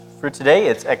For today,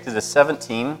 it's Exodus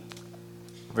 17,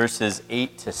 verses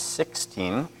 8 to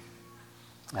 16.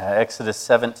 Exodus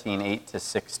 17, 8 to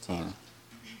 16.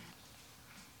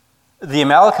 The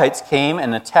Amalekites came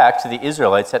and attacked the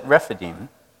Israelites at Rephidim.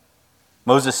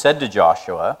 Moses said to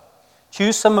Joshua,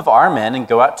 "Choose some of our men and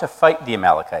go out to fight the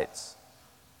Amalekites.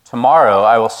 Tomorrow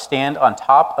I will stand on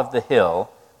top of the hill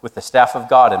with the staff of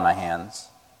God in my hands."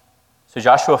 So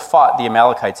Joshua fought the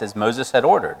Amalekites as Moses had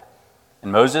ordered.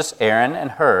 And Moses, Aaron,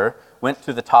 and Hur went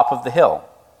to the top of the hill.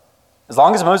 As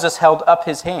long as Moses held up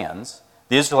his hands,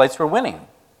 the Israelites were winning.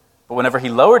 But whenever he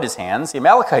lowered his hands, the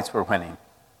Amalekites were winning.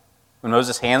 When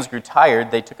Moses' hands grew tired,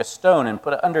 they took a stone and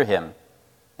put it under him,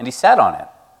 and he sat on it.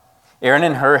 Aaron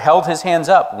and Hur held his hands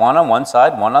up, one on one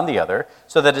side, one on the other,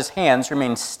 so that his hands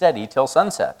remained steady till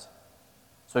sunset.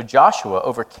 So Joshua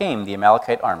overcame the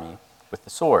Amalekite army with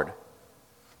the sword.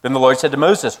 Then the Lord said to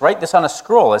Moses, "Write this on a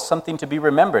scroll as something to be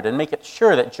remembered, and make it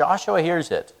sure that Joshua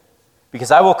hears it, because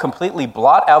I will completely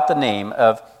blot out the name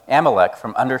of Amalek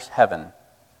from under heaven."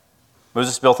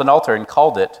 Moses built an altar and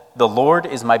called it, "The Lord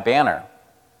is my banner."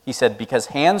 He said,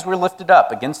 "Because hands were lifted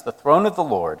up against the throne of the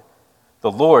Lord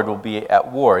will be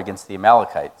at war against the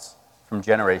Amalekites from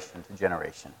generation to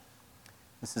generation."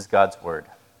 This is God's word.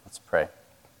 Let's pray.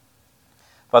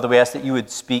 Father, we ask that you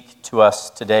would speak to us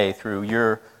today through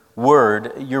your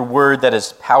word that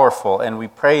is powerful, and we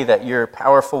pray that your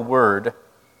powerful word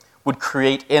would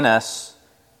create in us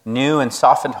new and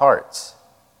softened hearts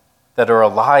that are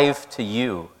alive to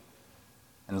you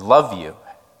and love you.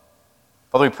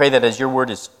 Father, we pray that as your word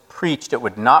is preached, it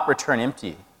would not return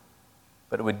empty,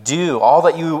 but it would do all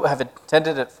that you have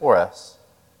intended it for us.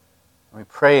 And we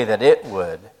pray that it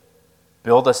would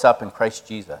build us up in Christ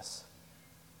Jesus.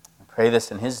 We pray this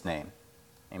in his name.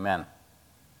 Amen.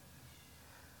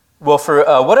 Well, for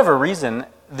whatever reason,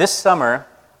 this summer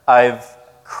I've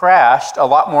crashed a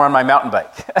lot more on my mountain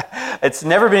bike. It's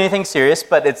never been anything serious,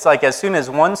 but it's like as soon as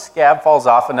one scab falls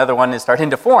off, another one is starting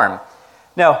to form.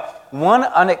 Now, one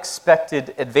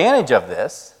unexpected advantage of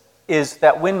this is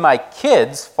that when my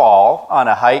kids fall on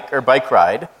a hike or bike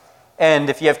ride,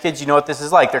 and if you have kids, you know what this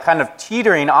is like. They're kind of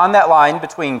teetering on that line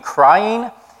between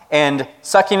crying and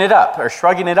sucking it up or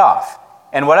shrugging it off.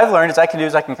 And what I've learned is I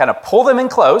can kind of pull them in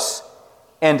close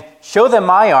and show them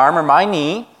my arm or my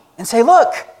knee and say,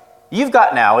 "Look, you've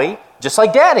got an owie just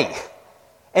like Daddy."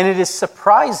 And it is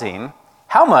surprising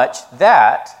how much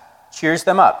that cheers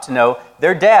them up to know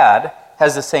their dad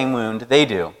has the same wound they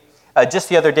do. Just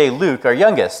the other day, Luke, our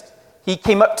youngest, he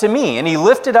came up to me and he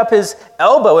lifted up his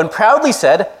elbow and proudly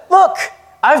said, "Look,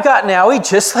 I've got an owie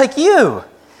just like you."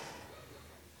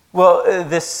 Well,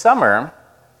 this summer,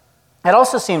 it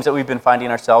also seems that we've been finding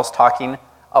ourselves talking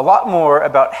a lot more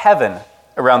about heaven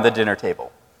around the dinner table.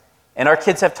 And our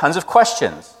kids have tons of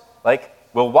questions, like,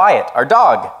 will Wyatt, our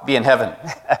dog, be in heaven?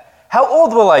 How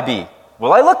old will I be?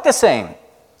 Will I look the same?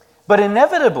 But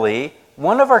inevitably,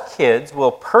 one of our kids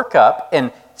will perk up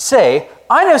and say,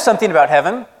 "I know something about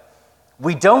heaven.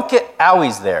 We don't get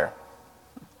owies there."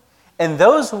 And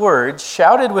those words,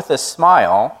 shouted with a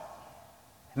smile,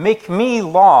 make me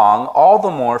long all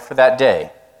the more for that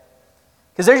day.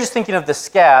 Because they're just thinking of the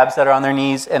scabs that are on their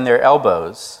knees and their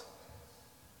elbows.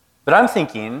 But I'm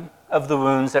thinking of the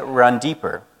wounds that run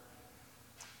deeper.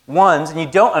 Ones, and you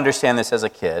don't understand this as a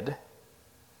kid,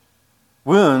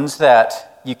 wounds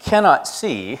that you cannot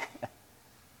see,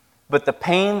 but the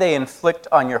pain they inflict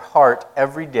on your heart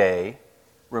every day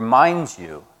reminds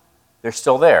you they're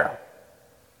still there.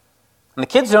 And the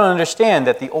kids don't understand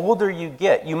that the older you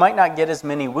get, you might not get as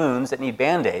many wounds that need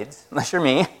Band-Aids, unless you're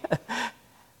me,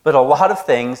 but a lot of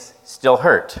things still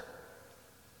hurt,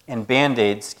 and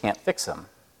Band-Aids can't fix them.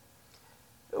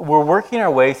 We're working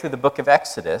our way through the book of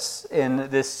Exodus in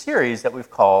this series that we've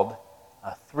called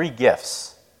Three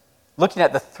Gifts, looking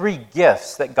at the three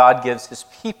gifts that God gives his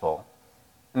people.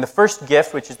 And the first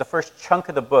gift, which is the first chunk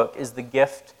of the book, is the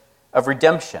gift of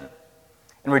redemption.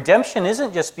 And redemption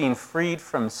isn't just being freed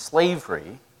from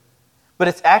slavery, but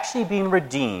it's actually being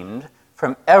redeemed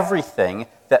from everything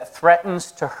that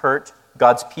threatens to hurt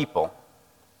God's people.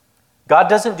 God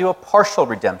doesn't do a partial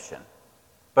redemption,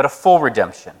 but a full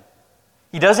redemption.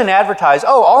 He doesn't advertise,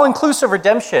 all-inclusive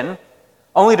redemption,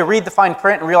 only to read the fine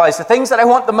print and realize the things that I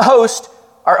want the most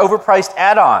are overpriced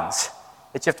add-ons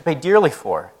that you have to pay dearly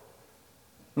for.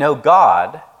 No,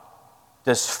 God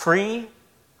does free,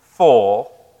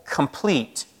 full,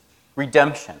 complete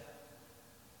redemption.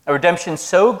 A redemption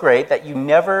so great that you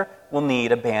never will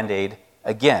need a Band-Aid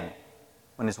again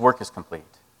when his work is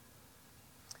complete.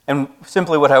 And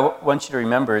simply what I want you to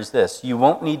remember is this: you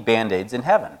won't need Band-Aids in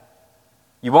heaven.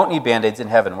 You won't need Band-Aids in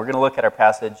heaven. We're going to look at our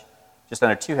passage just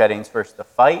under two headings. First, the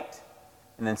fight,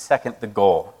 and then second, the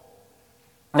goal.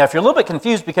 Now, if you're a little bit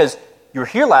confused because you were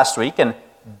here last week and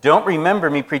don't remember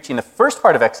me preaching the first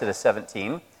part of Exodus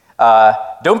 17,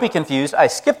 don't be confused. I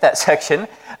skipped that section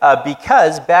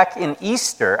because back in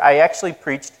Easter, I actually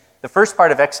preached the first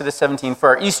part of Exodus 17 for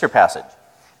our Easter passage.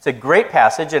 It's a great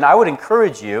passage, and I would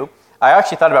encourage you. I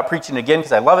actually thought about preaching again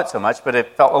because I love it so much, but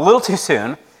it felt a little too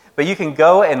soon. But you can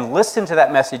go and listen to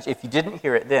that message if you didn't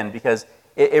hear it then, because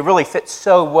it really fits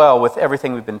so well with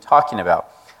everything we've been talking about.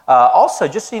 Also,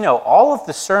 just so you know, all of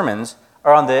the sermons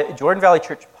are on the Jordan Valley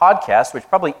Church podcast, which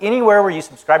probably anywhere where you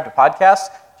subscribe to podcasts,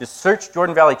 just search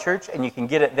Jordan Valley Church and you can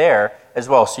get it there as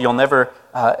well, so you'll never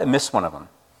miss one of them.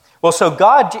 Well, so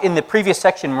God, in the previous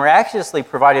section, miraculously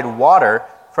provided water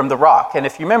from the rock. And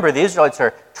if you remember, the Israelites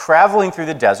are traveling through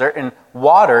the desert, and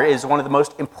water is one of the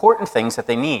most important things that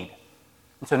they need.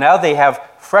 And so now they have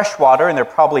fresh water, and they're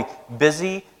probably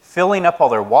busy filling up all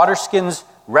their water skins,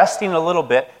 resting a little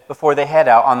bit before they head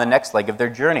out on the next leg of their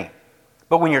journey.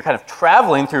 But when you're kind of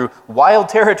traveling through wild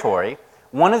territory,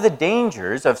 one of the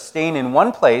dangers of staying in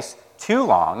one place too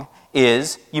long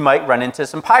is you might run into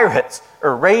some pirates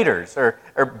or raiders or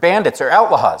bandits or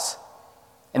outlaws.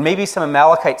 And maybe some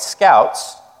Amalekite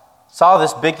scouts saw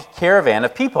this big caravan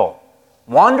of people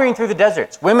wandering through the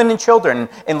deserts, women and children,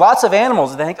 and lots of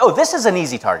animals, and they think, oh, this is an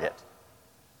easy target.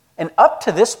 And up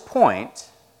to this point,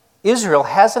 Israel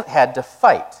hasn't had to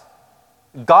fight.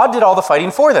 God did all the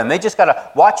fighting for them. They just got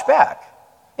to watch back.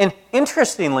 And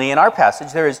interestingly, in our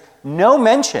passage, there is no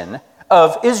mention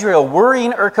of Israel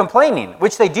worrying or complaining,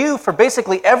 which they do for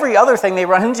basically every other thing they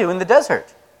run into in the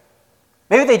desert.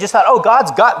 Maybe they just thought, oh,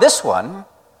 God's got this one.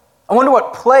 I wonder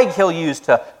what plague he'll use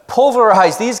to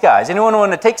pulverize these guys. Anyone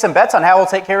want to take some bets on how we'll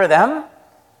take care of them?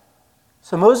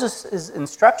 So Moses'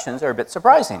 instructions are a bit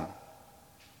surprising.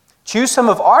 Choose some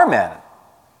of our men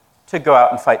to go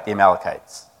out and fight the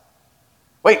Amalekites.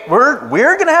 Wait, we're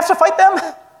going to have to fight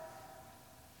them?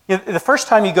 You know, the first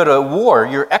time you go to war,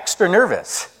 you're extra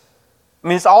nervous. I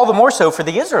mean, it's all the more so for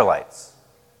the Israelites.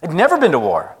 They'd never been to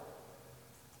war.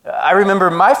 I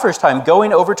remember my first time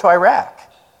going over to Iraq.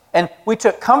 And we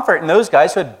took comfort in those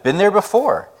guys who had been there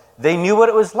before. They knew what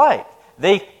it was like.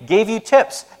 They gave you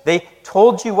tips. They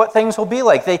told you what things will be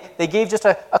like. They gave just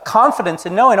a confidence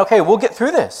in knowing, okay, we'll get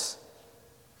through this.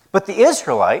 But the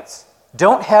Israelites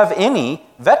don't have any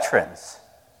veterans.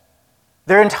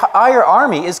 Their entire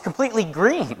army is completely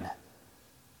green.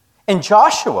 And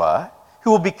Joshua,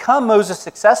 who will become Moses'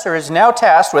 successor, is now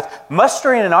tasked with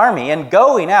mustering an army and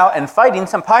going out and fighting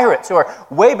some pirates who are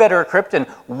way better equipped and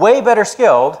way better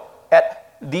skilled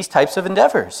at these types of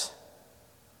endeavors.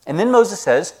 And then Moses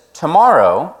says,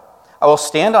 tomorrow I will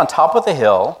stand on top of the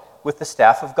hill with the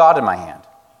staff of God in my hand.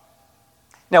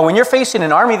 Now, when you're facing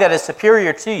an army that is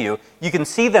superior to you, you can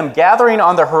see them gathering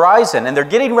on the horizon and they're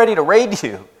getting ready to raid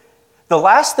you. The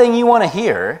last thing you want to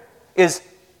hear is,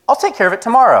 I'll take care of it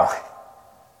tomorrow.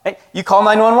 Hey, you call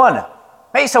 911.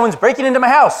 Hey, someone's breaking into my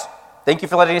house. Thank you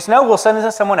for letting us know. We'll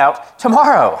send someone out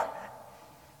tomorrow.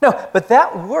 No, but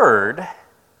that word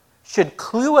should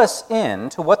clue us in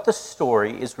to what the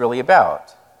story is really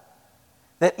about.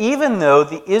 That even though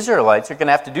the Israelites are going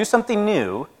to have to do something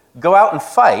new, go out and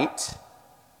fight,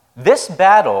 this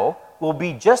battle will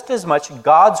be just as much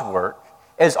God's work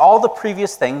as all the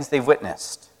previous things they've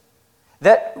witnessed.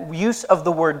 That use of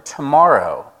the word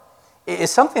tomorrow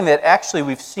is something that actually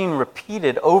we've seen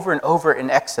repeated over and over in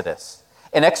Exodus.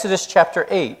 In Exodus chapter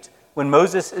 8, when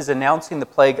Moses is announcing the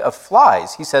plague of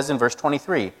flies, he says in verse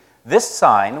 23, this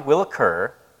sign will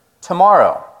occur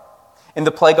tomorrow. In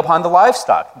the plague upon the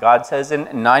livestock, God says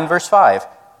in 9 verse 5,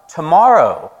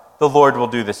 tomorrow the Lord will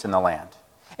do this in the land.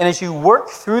 And as you work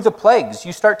through the plagues,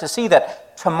 you start to see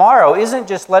that tomorrow isn't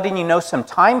just letting you know some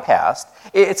time passed.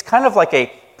 It's kind of like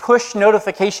a push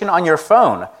notification on your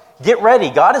phone. Get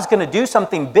ready. God is going to do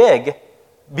something big.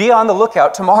 Be on the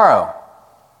lookout tomorrow.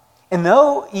 And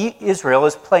though Israel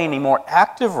is playing a more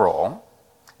active role,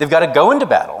 they've got to go into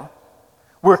battle.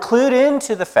 We're clued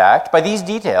into the fact by these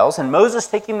details and Moses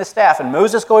taking the staff and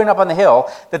Moses going up on the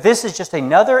hill that this is just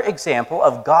another example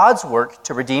of God's work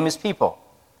to redeem his people.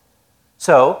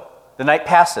 So the night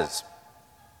passes.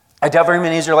 I doubt very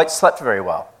many Israelites slept very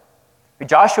well.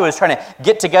 Joshua is trying to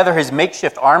get together his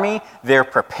makeshift army. They're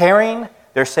preparing.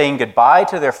 They're saying goodbye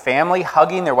to their family,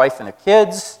 hugging their wife and their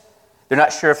kids. They're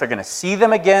not sure if they're going to see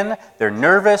them again. They're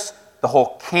nervous. The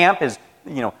whole camp is,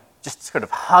 just sort of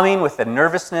humming with the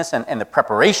nervousness and the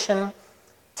preparation.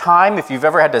 Time, if you've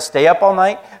ever had to stay up all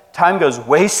night, time goes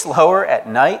way slower at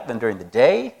night than during the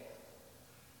day.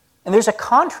 And there's a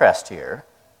contrast here,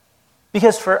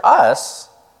 because for us,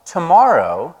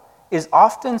 tomorrow is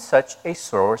often such a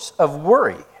source of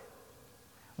worry.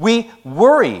 We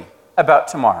worry about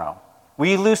tomorrow.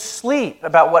 We lose sleep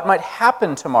about what might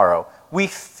happen tomorrow. We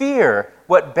fear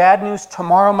what bad news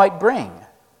tomorrow might bring.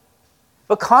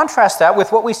 But contrast that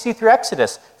with what we see through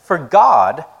Exodus. For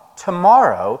God,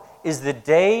 tomorrow is the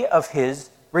day of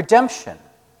his redemption.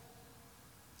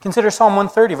 Consider Psalm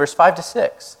 130, verse 5 to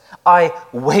 6. I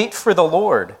wait for the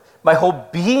Lord. My whole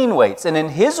being waits, and in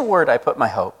his word I put my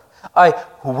hope. I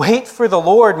wait for the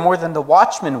Lord more than the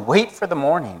watchmen wait for the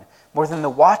morning, more than the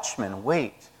watchmen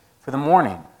wait for the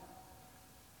morning.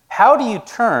 How do you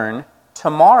turn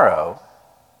tomorrow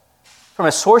from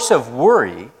a source of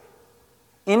worry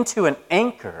into an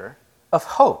anchor of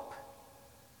hope?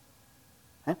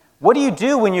 What do you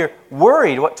do when you're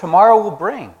worried what tomorrow will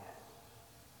bring?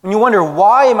 When you wonder,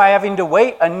 why am I having to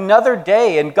wait another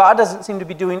day and God doesn't seem to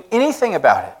be doing anything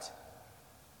about it?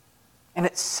 And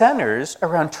it centers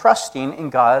around trusting in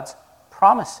God's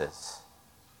promises.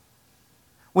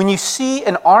 When you see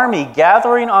an army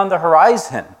gathering on the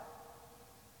horizon,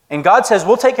 and God says,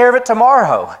 we'll take care of it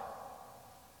tomorrow,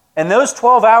 and those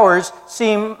 12 hours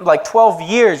seem like 12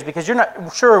 years because you're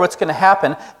not sure what's going to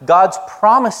happen, God's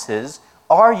promises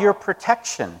are your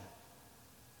protection.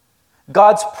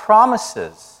 God's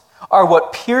promises are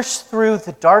what pierce through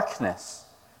the darkness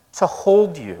to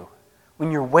hold you when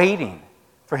you're waiting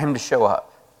for him to show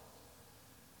up.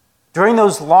 During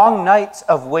those long nights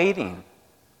of waiting,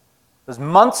 those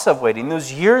months of waiting,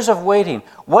 those years of waiting,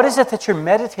 what is it that you're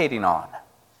meditating on?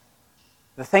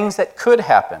 The things that could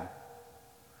happen,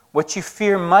 what you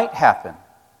fear might happen,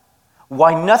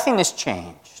 why nothing has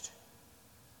changed.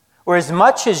 Or as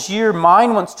much as your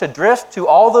mind wants to drift to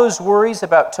all those worries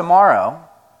about tomorrow,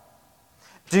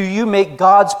 do you make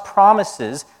God's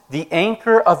promises the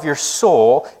anchor of your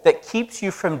soul that keeps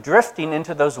you from drifting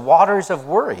into those waters of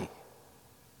worry?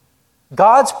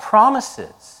 God's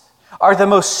promises are the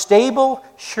most stable,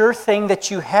 sure thing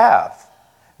that you have.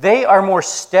 They are more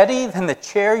steady than the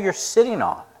chair you're sitting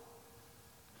on.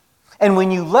 And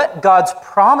when you let God's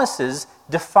promises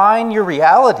define your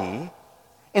reality,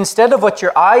 instead of what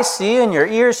your eyes see and your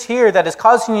ears hear that is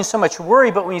causing you so much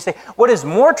worry, but when you say, what is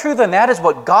more true than that is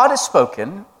what God has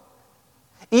spoken,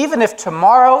 even if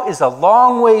tomorrow is a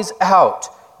long ways out,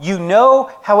 you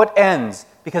know how it ends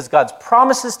because God's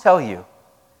promises tell you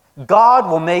God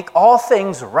will make all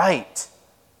things right.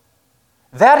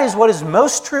 That is what is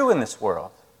most true in this world.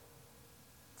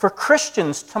 For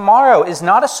Christians, tomorrow is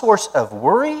not a source of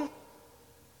worry,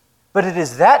 but it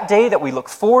is that day that we look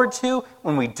forward to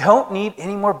when we don't need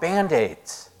any more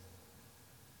Band-Aids.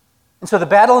 And so the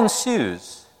battle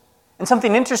ensues, and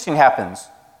something interesting happens.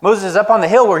 Moses is up on the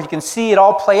hill where he can see it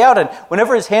all play out, and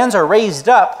whenever his hands are raised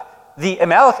up, the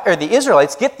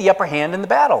Israelites get the upper hand in the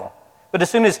battle. But as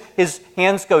soon as his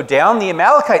hands go down, the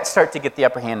Amalekites start to get the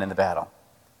upper hand in the battle.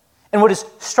 And what is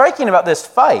striking about this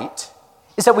fight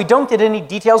is that we don't get any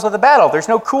details of the battle. There's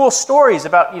no cool stories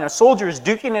about soldiers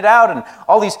duking it out and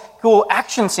all these cool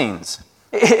action scenes.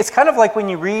 It's kind of like when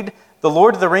you read the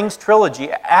Lord of the Rings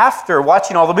trilogy after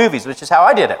watching all the movies, which is how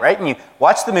I did it, right? And you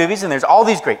watch the movies and there's all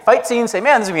these great fight scenes, say,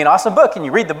 man, this is going to be an awesome book. And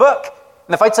you read the book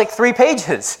and the fight's like 3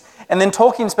 pages. And then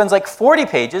Tolkien spends like 40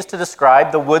 pages to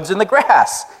describe the woods and the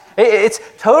grass. It's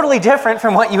totally different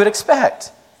from what you would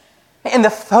expect. And the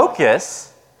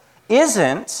focus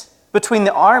isn't between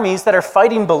the armies that are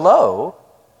fighting below,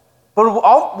 but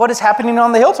all what is happening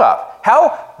on the hilltop.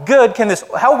 How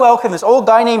well can this old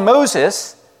guy named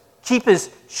Moses keep his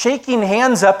shaking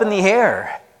hands up in the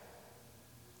air?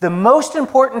 The most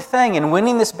important thing in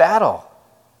winning this battle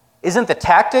isn't the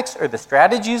tactics or the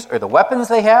strategies or the weapons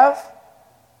they have,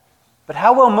 but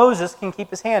how well Moses can keep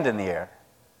his hand in the air.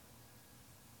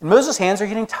 And Moses' hands are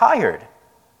getting tired.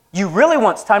 You really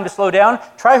want time to slow down?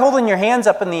 Try holding your hands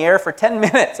up in the air for 10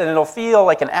 minutes and it'll feel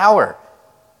like an hour.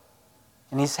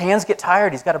 And his hands get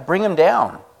tired. He's got to bring them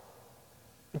down.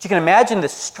 But you can imagine the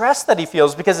stress that he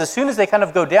feels because as soon as they kind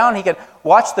of go down, he can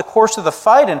watch the course of the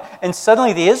fight and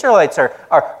suddenly the Israelites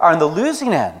are on the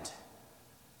losing end.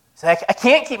 He's like, I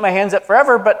can't keep my hands up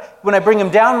forever, but when I bring them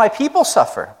down, my people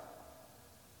suffer.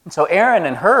 And so Aaron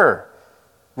and Hur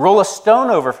roll a stone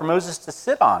over for Moses to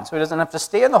sit on so he doesn't have to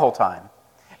stand the whole time.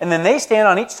 And then they stand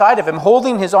on each side of him,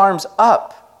 holding his arms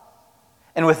up.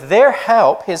 And with their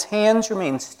help, his hands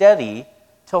remain steady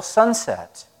till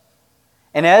sunset.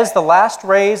 And as the last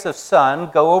rays of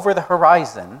sun go over the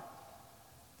horizon,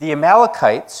 the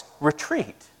Amalekites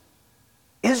retreat.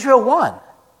 Israel won.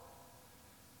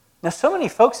 Now, so many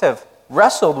folks have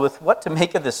wrestled with what to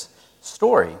make of this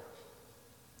story.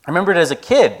 I remember it as a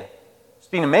kid,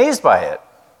 just being amazed by it.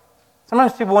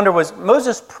 Sometimes people wonder, was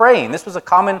Moses praying? This was a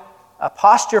common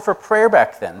posture for prayer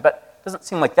back then, but it doesn't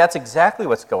seem like that's exactly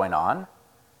what's going on.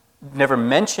 It never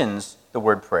mentions the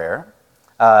word prayer.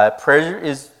 Prayer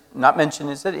is not mentioned,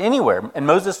 is it, anywhere. And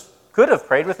Moses could have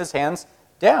prayed with his hands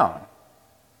down.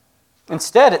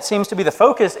 Instead, it seems to be the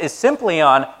focus is simply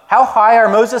on how high are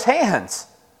Moses' hands.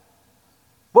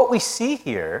 What we see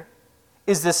here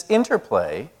is this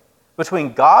interplay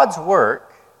between God's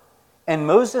work and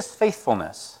Moses'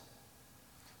 faithfulness.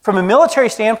 From a military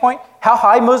standpoint, how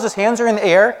high Moses' hands are in the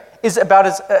air is about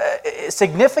as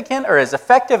significant or as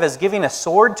effective as giving a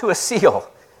sword to a seal.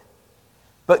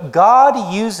 But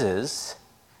God uses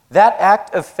that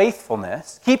act of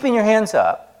faithfulness, keeping your hands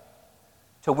up,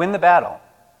 to win the battle.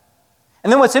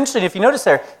 And then what's interesting, if you notice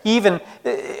there, he even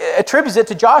attributes it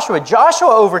to Joshua. Joshua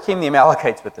overcame the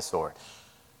Amalekites with the sword.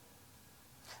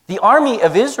 The army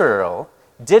of Israel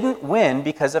didn't win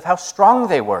because of how strong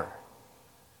they were.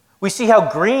 We see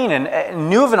how green and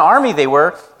new of an army they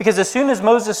were because as soon as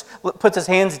Moses puts his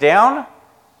hands down,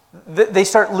 they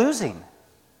start losing.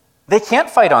 They can't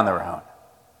fight on their own.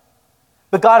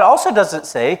 But God also doesn't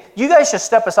say, you guys just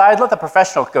step aside, let the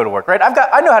professional go to work, right?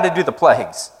 I know how to do the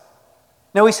plagues.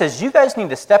 No, he says, you guys need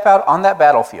to step out on that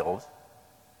battlefield.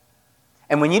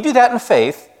 And when you do that in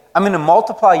faith, I'm going to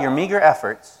multiply your meager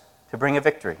efforts to bring a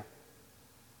victory.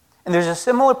 And there's a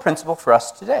similar principle for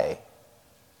us today.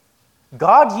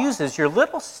 God uses your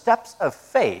little steps of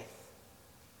faith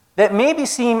that maybe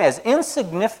seem as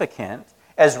insignificant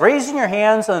as raising your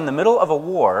hands in the middle of a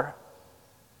war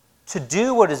to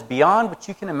do what is beyond what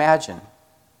you can imagine.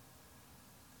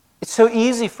 It's so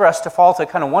easy for us to fall to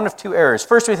kind of one of two errors.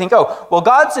 First, we think, oh, well,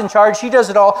 God's in charge. He does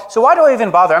it all. So why do I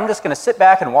even bother? I'm just going to sit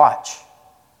back and watch.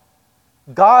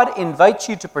 God invites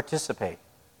you to participate.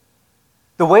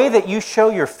 The way that you show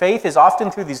your faith is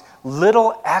often through these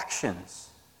little actions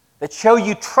that show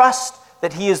you trust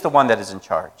that He is the one that is in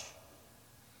charge.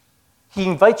 He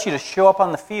invites you to show up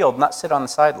on the field, not sit on the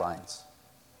sidelines.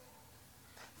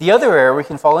 The other error we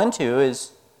can fall into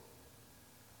is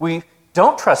we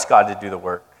don't trust God to do the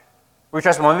work. We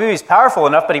trust, well, maybe He's powerful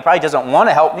enough, but He probably doesn't want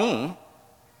to help me.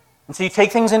 And so you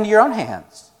take things into your own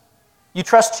hands. You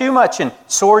trust too much in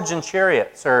swords and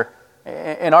chariots, or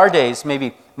in our days,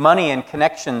 maybe money and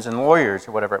connections and lawyers,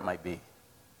 or whatever it might be.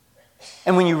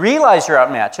 And when you realize you're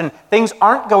outmatched and things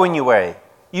aren't going your way,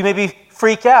 you maybe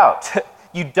freak out.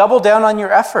 You double down on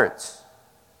your efforts.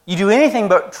 You do anything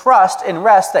but trust and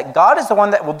rest that God is the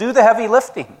one that will do the heavy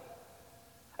lifting.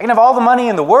 I can have all the money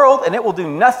in the world and it will do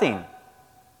nothing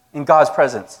in God's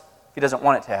presence if He doesn't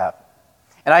want it to happen.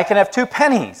 And I can have 2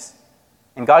 pennies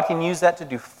and God can use that to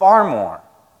do far more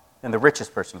than the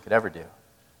richest person could ever do.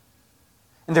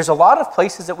 And there's a lot of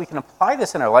places that we can apply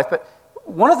this in our life, but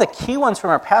one of the key ones from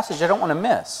our passage I don't want to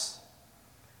miss.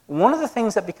 One of the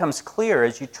things that becomes clear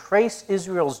as you trace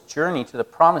Israel's journey to the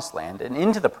Promised Land and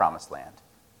into the Promised Land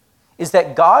is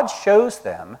that God shows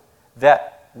them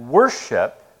that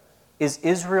worship is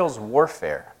Israel's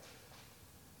warfare.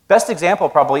 Best example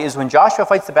probably is when Joshua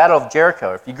fights the Battle of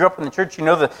Jericho. If you grew up in the church, you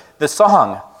know the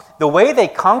song. The way they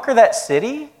conquer that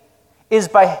city is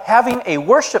by having a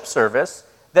worship service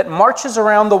that marches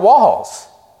around the walls.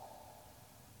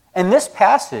 And this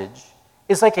passage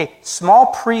is like a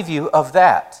small preview of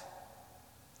that.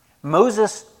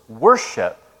 Moses'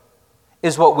 worship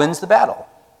is what wins the battle.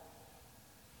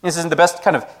 This isn't the best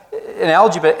kind of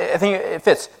analogy, but I think it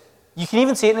fits. You can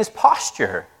even see it in his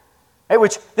posture, right?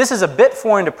 Which this is a bit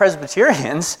foreign to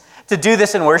Presbyterians to do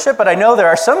this in worship, but I know there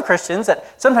are some Christians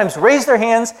that sometimes raise their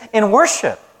hands in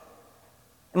worship.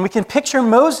 And we can picture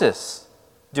Moses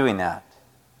doing that.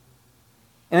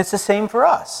 And it's the same for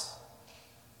us.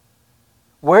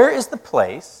 Where is the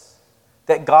place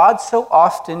that God so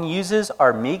often uses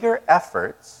our meager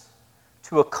efforts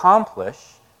to accomplish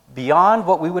beyond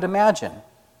what we would imagine?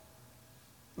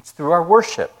 It's through our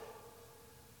worship.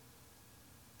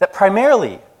 That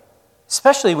primarily,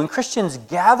 especially when Christians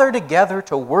gather together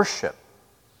to worship,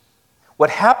 what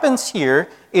happens here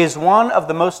is one of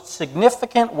the most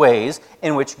significant ways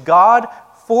in which God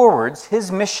forwards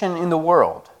His mission in the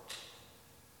world.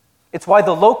 It's why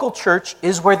the local church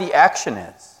is where the action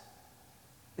is.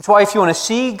 It's why if you want to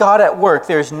see God at work,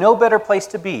 there's no better place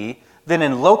to be than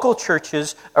in local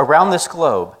churches around this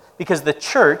globe, because the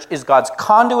church is God's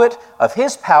conduit of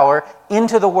His power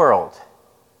into the world.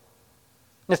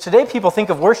 Now, today people think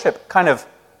of worship kind of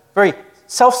very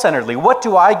self-centeredly. What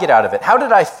do I get out of it? How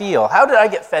did I feel? How did I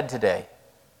get fed today?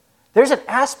 There's an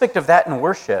aspect of that in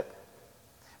worship.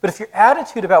 But if your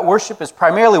attitude about worship is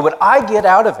primarily what I get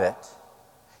out of it,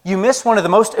 you miss one of the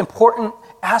most important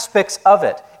aspects of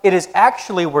it. It is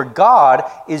actually where God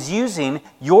is using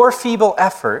your feeble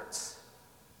efforts,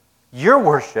 your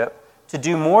worship, to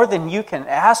do more than you can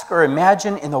ask or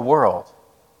imagine in the world.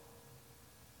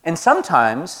 And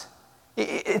sometimes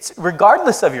It's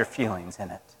regardless of your feelings in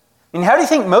it. I mean, how do you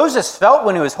think Moses felt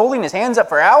when he was holding his hands up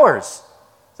for hours?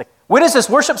 It's like, when is this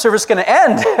worship service going to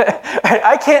end?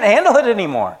 I can't handle it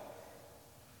anymore.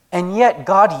 And yet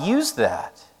God used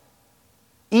that,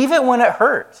 even when it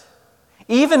hurt,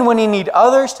 even when he needed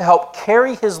others to help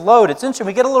carry his load. It's interesting,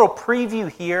 we get a little preview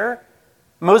here,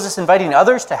 Moses inviting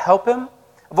others to help him,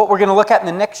 of what we're going to look at in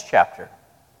the next chapter.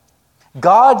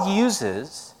 God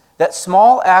uses that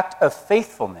small act of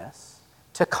faithfulness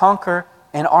to conquer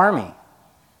an army.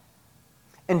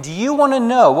 And do you want to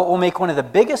know what will make one of the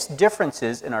biggest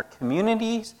differences in our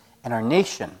communities and our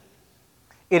nation?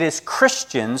 It is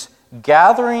Christians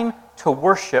gathering to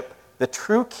worship the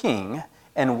true King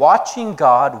and watching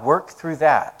God work through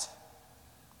that.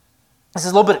 This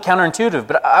is a little bit counterintuitive,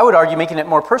 but I would argue making it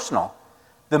more personal.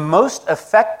 The most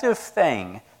effective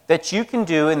thing that you can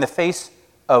do in the face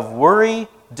of worry,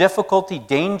 difficulty,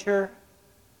 danger,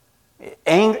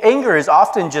 anger is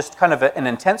often just kind of an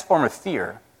intense form of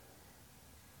fear,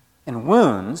 and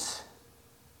wounds.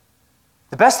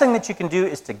 The best thing that you can do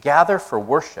is to gather for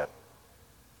worship.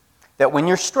 That when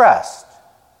you're stressed,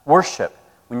 worship.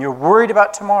 When you're worried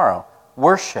about tomorrow,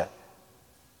 worship.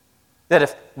 That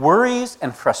if worries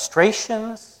and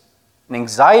frustrations and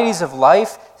anxieties of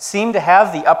life seem to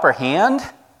have the upper hand,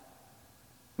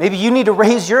 maybe you need to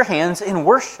raise your hands in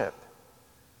worship.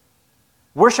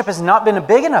 Worship has not been a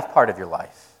big enough part of your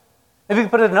life. Maybe you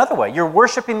can put it another way. You're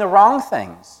worshiping the wrong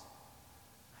things.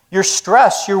 Your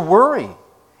stress, your worry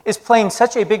is playing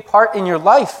such a big part in your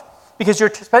life because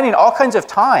you're spending all kinds of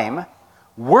time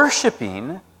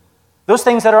worshiping those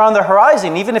things that are on the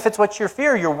horizon. Even if it's what you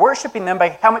fear, you're worshiping them by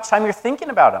how much time you're thinking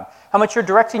about them, how much you're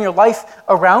directing your life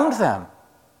around them.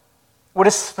 What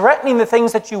is threatening the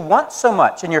things that you want so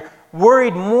much, and you're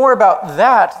worried more about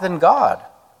that than God.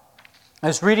 I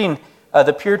was reading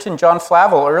the Puritan John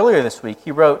Flavel earlier this week.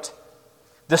 He wrote,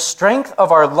 "The strength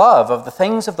of our love of the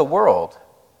things of the world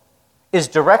is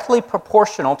directly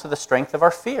proportional to the strength of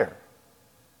our fear."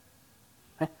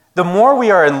 The more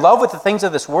we are in love with the things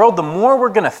of this world, the more we're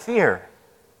going to fear.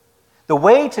 The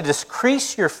way to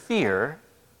decrease your fear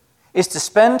is to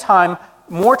spend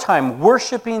more time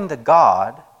worshiping the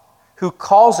God who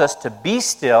calls us to be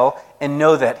still and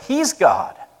know that He's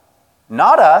God,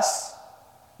 not us,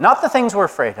 not the things we're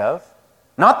afraid of,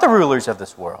 not the rulers of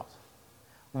this world.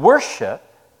 Worship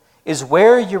is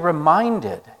where you're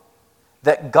reminded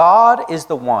that God is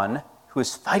the one who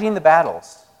is fighting the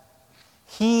battles.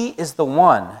 He is the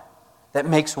one that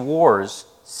makes wars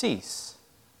cease.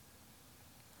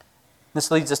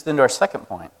 This leads us into our second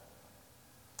point.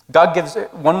 God gives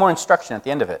one more instruction at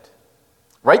the end of it.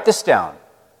 Write this down.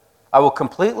 I will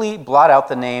completely blot out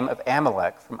the name of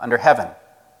Amalek from under heaven.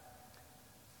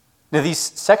 Now, these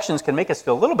sections can make us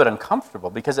feel a little bit uncomfortable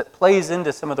because it plays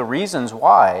into some of the reasons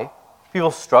why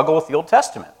people struggle with the Old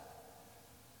Testament.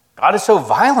 God is so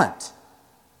violent.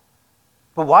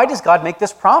 But why does God make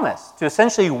this promise? To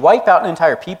essentially wipe out an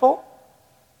entire people?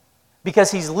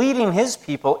 Because He's leading His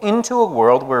people into a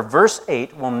world where verse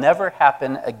 8 will never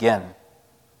happen again.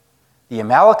 The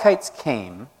Amalekites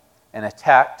came and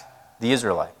attacked the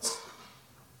Israelites.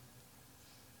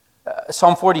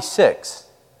 Psalm 46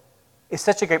 is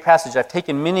such a great passage. I've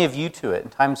taken many of you to it in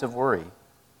times of worry,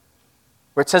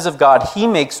 where it says of God, He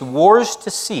makes wars to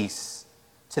cease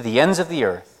to the ends of the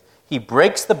earth. He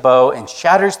breaks the bow and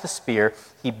shatters the spear.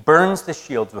 He burns the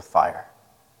shields with fire.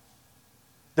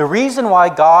 The reason why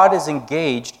God is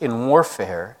engaged in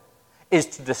warfare is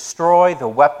to destroy the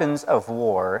weapons of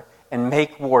war and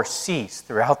make war cease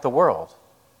throughout the world.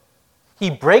 He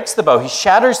breaks the bow, He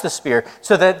shatters the spear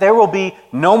so that there will be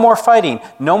no more fighting,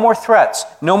 no more threats,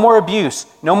 no more abuse,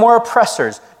 no more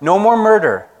oppressors, no more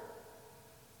murder.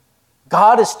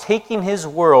 God is taking His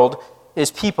world, His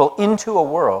people, into a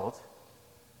world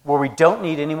where we don't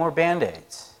need any more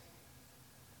Band-Aids.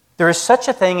 There is such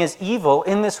a thing as evil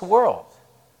in this world.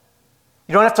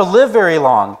 You don't have to live very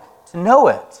long to know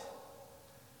it.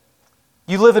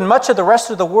 You live in much of the rest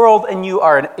of the world and you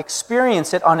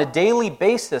experience it on a daily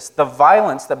basis, the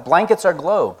violence that blankets our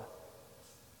globe.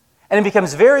 And it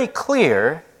becomes very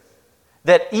clear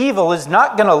that evil is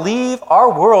not going to leave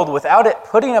our world without it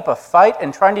putting up a fight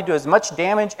and trying to do as much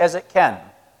damage as it can.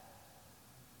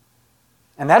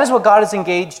 And that is what God is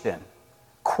engaged in,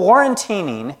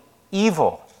 quarantining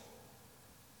evil.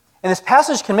 And this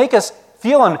passage can make us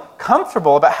feel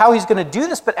uncomfortable about how He's going to do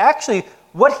this, but actually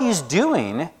what He's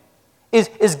doing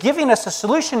is giving us a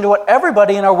solution to what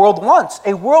everybody in our world wants,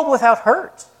 a world without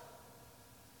hurt.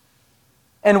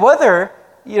 And whether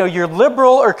you're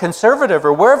liberal or conservative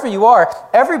or wherever you are,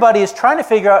 everybody is trying to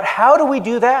figure out, how do we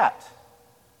do that?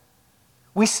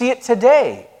 We see it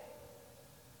today.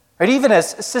 Right? Even as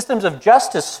systems of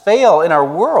justice fail in our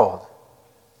world,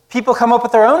 people come up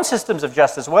with their own systems of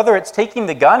justice, whether it's taking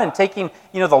the gun and taking,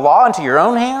 the law into your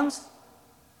own hands,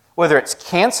 whether it's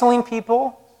canceling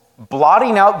people,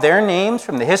 blotting out their names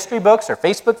from the history books or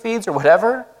Facebook feeds or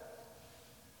whatever,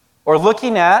 or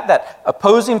looking at that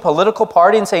opposing political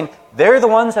party and saying, they're the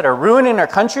ones that are ruining our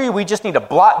country, we just need to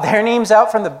blot their names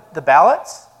out from the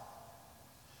ballots.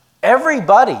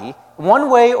 Everybody,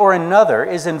 one way or another,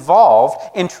 is involved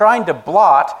in trying to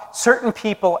blot certain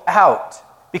people out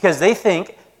because they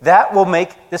think that will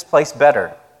make this place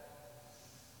better.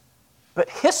 But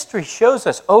history shows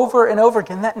us over and over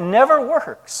again that never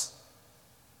works.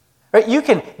 Right? You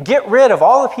can get rid of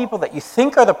all the people that you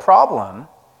think are the problem,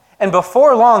 and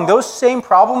before long, those same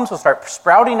problems will start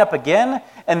sprouting up again,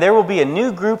 and there will be a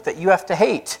new group that you have to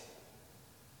hate.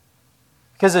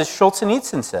 Because as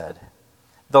Solzhenitsyn said,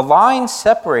 the line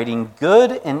separating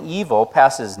good and evil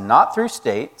passes not through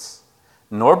states,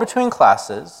 nor between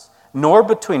classes, nor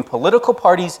between political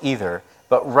parties either,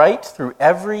 but right through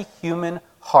every human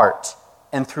heart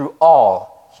and through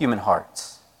all human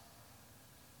hearts.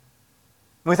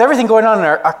 With everything going on in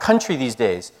our country these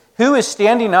days, who is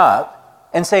standing up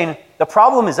and saying, the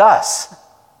problem is us?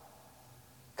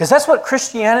 Because that's what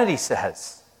Christianity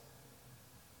says.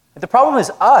 The problem is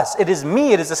us. It is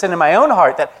me. It is the sin in my own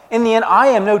heart that in the end I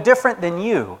am no different than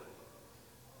you.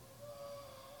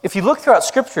 If you look throughout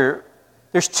Scripture,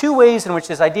 there's two ways in which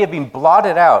this idea of being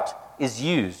blotted out is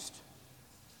used.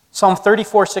 Psalm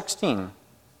 34:16.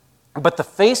 But the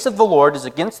face of the Lord is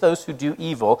against those who do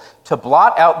evil, to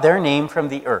blot out their name from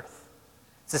the earth.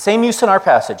 It's the same use in our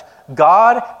passage.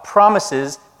 God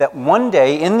promises that one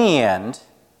day, in the end,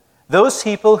 those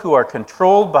people who are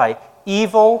controlled by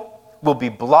evil will be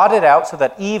blotted out so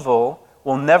that evil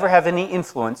will never have any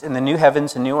influence in the new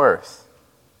heavens and new earth.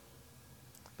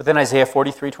 But then Isaiah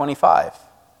 43:25,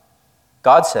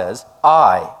 God says,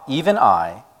 I, even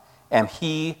I, am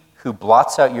he who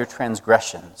blots out your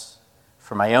transgressions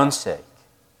for my own sake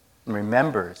and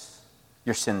remembers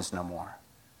your sins no more.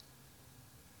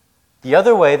 The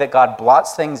other way that God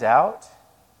blots things out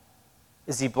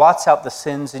is he blots out the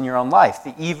sins in your own life,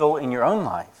 the evil in your own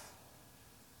life,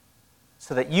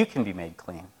 so that you can be made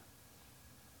clean.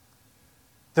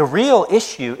 The real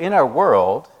issue in our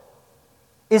world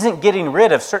isn't getting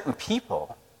rid of certain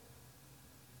people.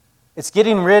 It's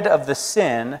getting rid of the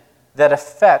sin that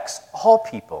affects all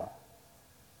people.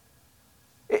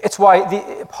 It's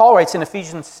why Paul writes in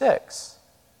Ephesians 6,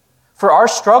 for our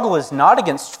struggle is not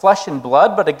against flesh and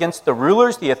blood, but against the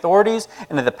rulers, the authorities,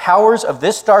 and the powers of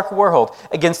this dark world,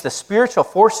 against the spiritual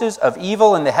forces of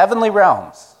evil in the heavenly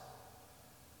realms.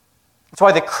 It's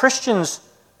why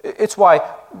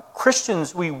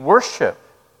Christians, we worship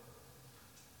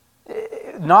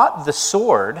not the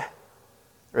sword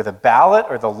or the ballot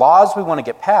or the laws we want to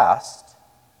get passed.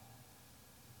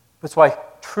 It's why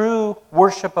true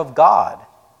worship of God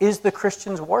is the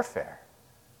Christian's warfare.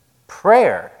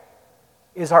 Prayer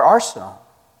is our arsenal.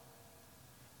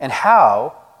 And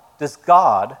how does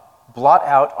God blot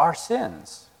out our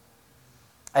sins?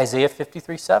 Isaiah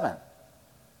 53:7.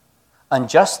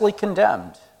 Unjustly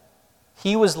condemned,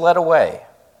 he was led away.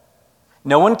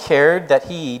 No one cared that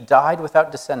he died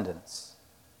without descendants,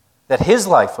 that his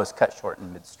life was cut short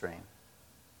in midstream.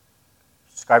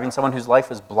 Describing someone whose life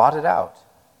was blotted out.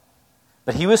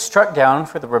 But he was struck down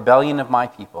for the rebellion of my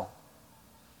people.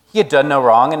 He had done no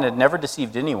wrong and had never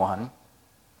deceived anyone,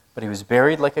 but he was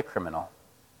buried like a criminal.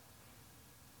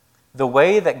 The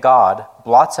way that God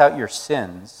blots out your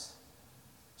sins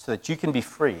so that you can be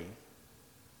free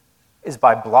is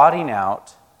by blotting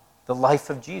out the life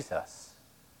of Jesus,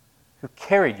 who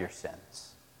carried your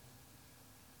sins.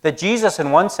 That Jesus,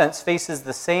 in one sense, faces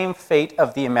the same fate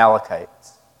of the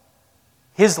Amalekites.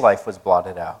 His life was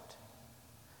blotted out,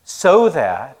 so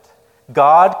that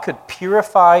God could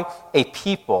purify a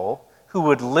people who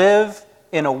would live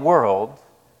in a world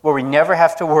where we never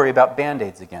have to worry about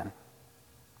Band-Aids again.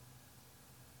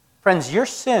 Friends, your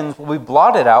sins will be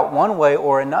blotted out one way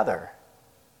or another.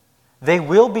 They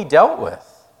will be dealt with.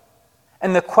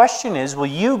 And the question is, will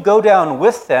you go down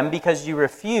with them because you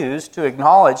refuse to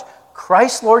acknowledge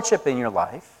Christ's lordship in your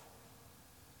life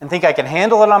and think I can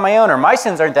handle it on my own, or my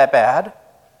sins aren't that bad?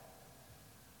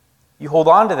 You hold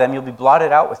on to them, you'll be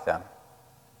blotted out with them.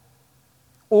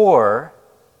 Or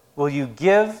will you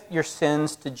give your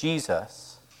sins to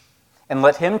Jesus and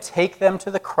let him take them to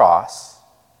the cross,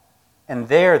 and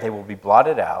there they will be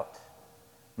blotted out,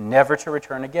 never to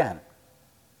return again?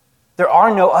 There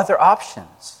are no other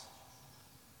options.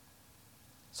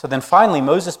 So then finally,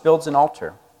 Moses builds an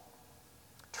altar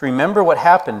to remember what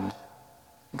happened,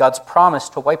 God's promise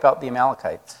to wipe out the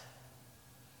Amalekites.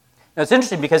 Now, it's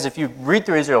interesting because if you read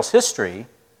through Israel's history,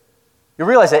 you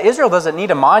realize that Israel doesn't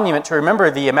need a monument to remember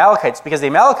the Amalekites because the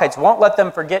Amalekites won't let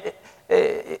them forget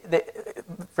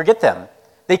them.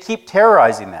 They keep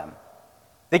terrorizing them.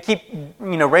 They keep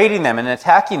raiding them and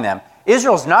attacking them.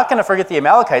 Israel's not going to forget the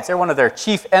Amalekites. They're one of their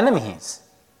chief enemies.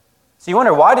 So you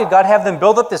wonder, why did God have them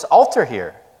build up this altar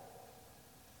here?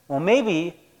 Well,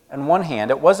 maybe, on one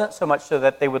hand, it wasn't so much so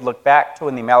that they would look back to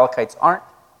when the Amalekites aren't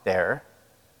there,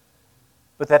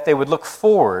 but that they would look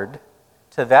forward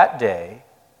to that day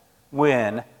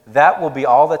when that will be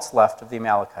all that's left of the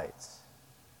Amalekites,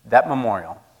 that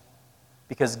memorial.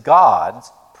 Because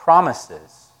God's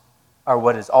promises are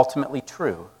what is ultimately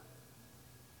true.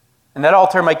 And that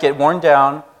altar might get worn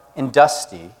down and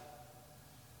dusty,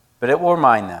 but it will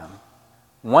remind them,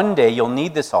 one day you'll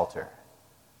need this altar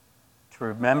to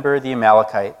remember the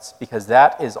Amalekites, because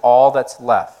that is all that's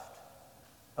left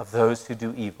of those who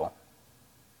do evil.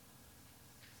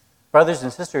 Brothers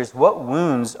and sisters, what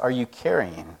wounds are you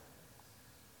carrying?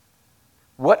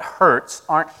 What hurts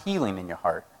aren't healing in your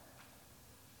heart?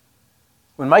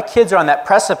 When my kids are on that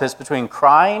precipice between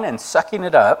crying and sucking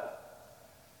it up,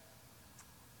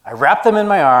 I wrap them in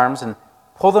my arms and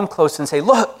pull them close and say,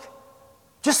 look,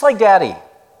 just like Daddy.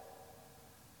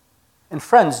 And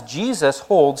friends, Jesus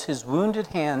holds his wounded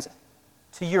hands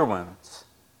to your wounds.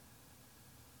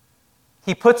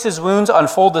 He puts his wounds on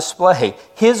full display,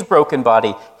 his broken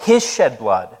body, his shed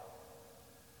blood,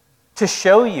 to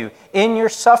show you in your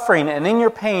suffering and in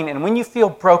your pain, and when you feel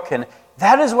broken,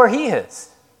 that is where he is.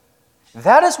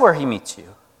 That is where he meets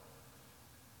you.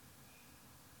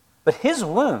 But his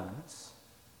wounds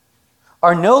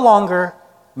are no longer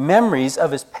memories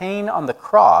of his pain on the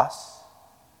cross,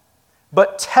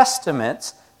 but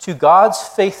testaments to God's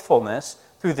faithfulness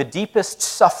through the deepest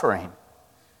suffering.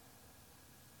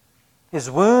 His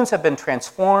wounds have been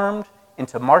transformed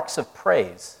into marks of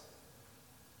praise.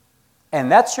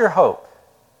 And that's your hope.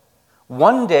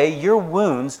 One day, your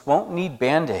wounds won't need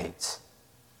Band-Aids.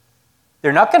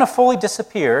 They're not going to fully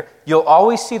disappear. You'll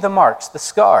always see the marks, the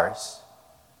scars.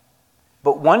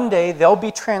 But one day, they'll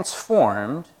be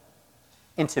transformed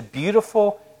into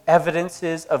beautiful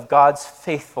evidences of God's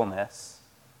faithfulness,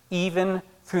 even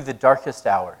through the darkest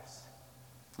hours.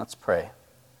 Let's pray.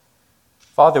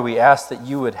 Father, we ask that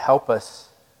you would help us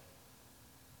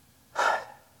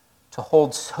to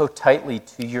hold so tightly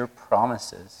to your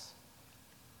promises,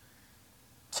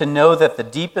 to know that the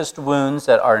deepest wounds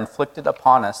that are inflicted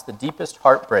upon us, the deepest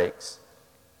heartbreaks,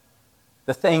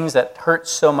 the things that hurt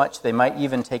so much they might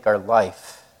even take our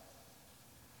life,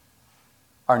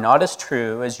 are not as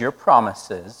true as your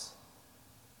promises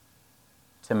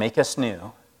to make us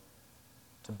new,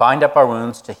 to bind up our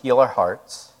wounds, to heal our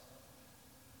hearts,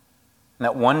 and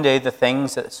that one day the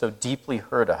things that so deeply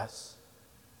hurt us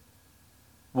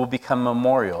will become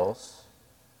memorials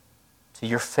to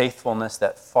your faithfulness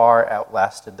that far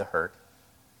outlasted the hurt,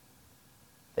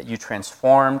 that you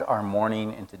transformed our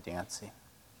mourning into dancing.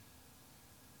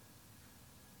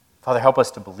 Father, help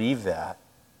us to believe that.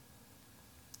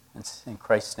 In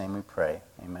Christ's name we pray.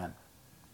 Amen.